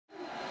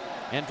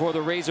and for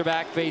the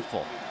Razorback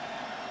faithful.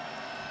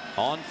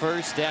 On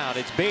first down,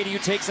 it's Beatty who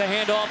takes the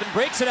handoff and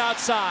breaks it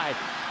outside.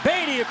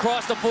 Beatty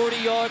across the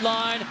 40-yard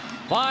line,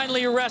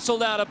 finally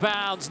wrestled out of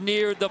bounds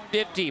near the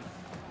 50.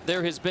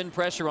 There has been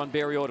pressure on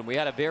Barry Odom. We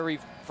had a very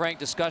frank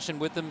discussion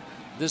with him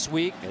this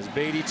week as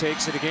Beatty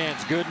takes it again.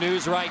 It's good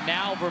news right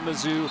now for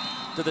Mizzou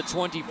to the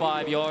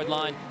 25-yard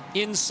line.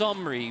 In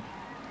summary,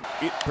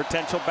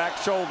 potential back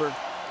shoulder.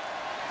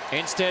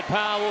 Instead,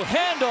 Powell,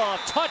 handoff,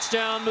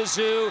 touchdown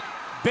Mizzou.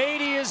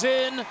 Beatty is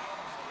in.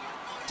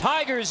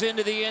 Tigers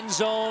into the end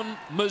zone.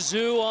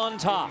 Mizzou on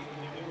top.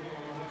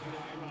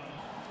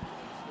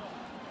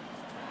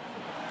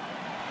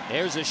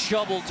 There's a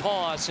shovel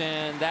toss,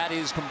 and that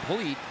is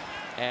complete.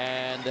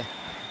 And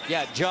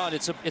yeah, John,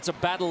 it's a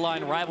battle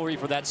line rivalry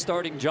for that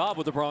starting job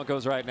with the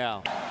Broncos right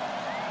now.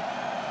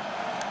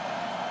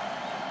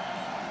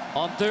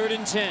 On 3rd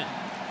and 10,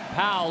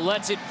 Powell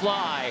lets it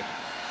fly.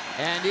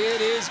 And it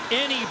is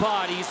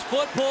anybody's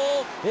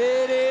football.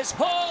 It is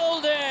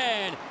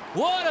Holden.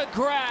 What a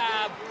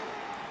grab.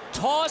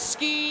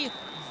 Toski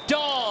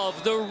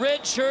Dove, the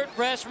redshirt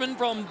freshman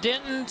from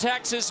Denton,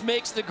 Texas,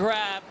 makes the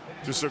grab.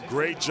 Just a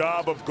great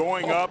job of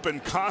going up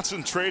and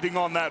concentrating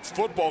on that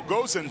football.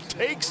 Goes and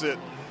takes it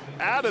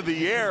out of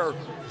the air.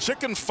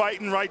 Chicken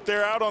fighting right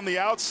there out on the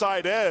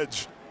outside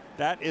edge.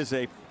 That is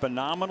a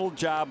phenomenal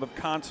job of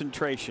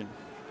concentration.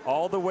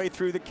 All the way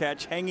through the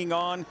catch, hanging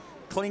on,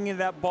 clinging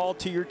that ball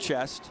to your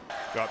chest.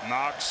 Got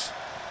Knox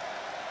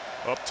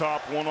up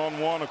top,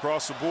 one-on-one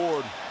across the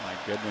board. My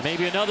goodness.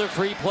 Maybe another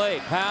free play.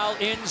 Powell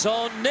in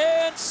zone.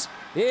 Nance.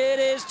 It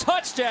is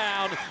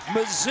touchdown.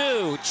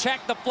 Mizzou. Check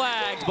the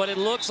flags, but it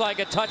looks like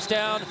a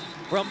touchdown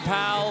from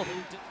Powell.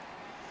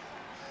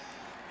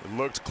 It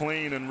looked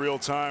clean in real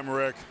time,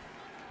 Rick.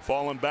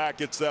 Falling back,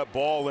 gets that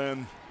ball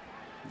in.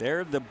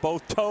 There, the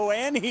both toe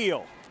and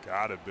heel.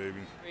 Got it, baby.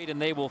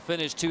 And they will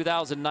finish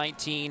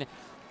 2019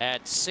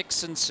 at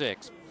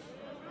 6-6.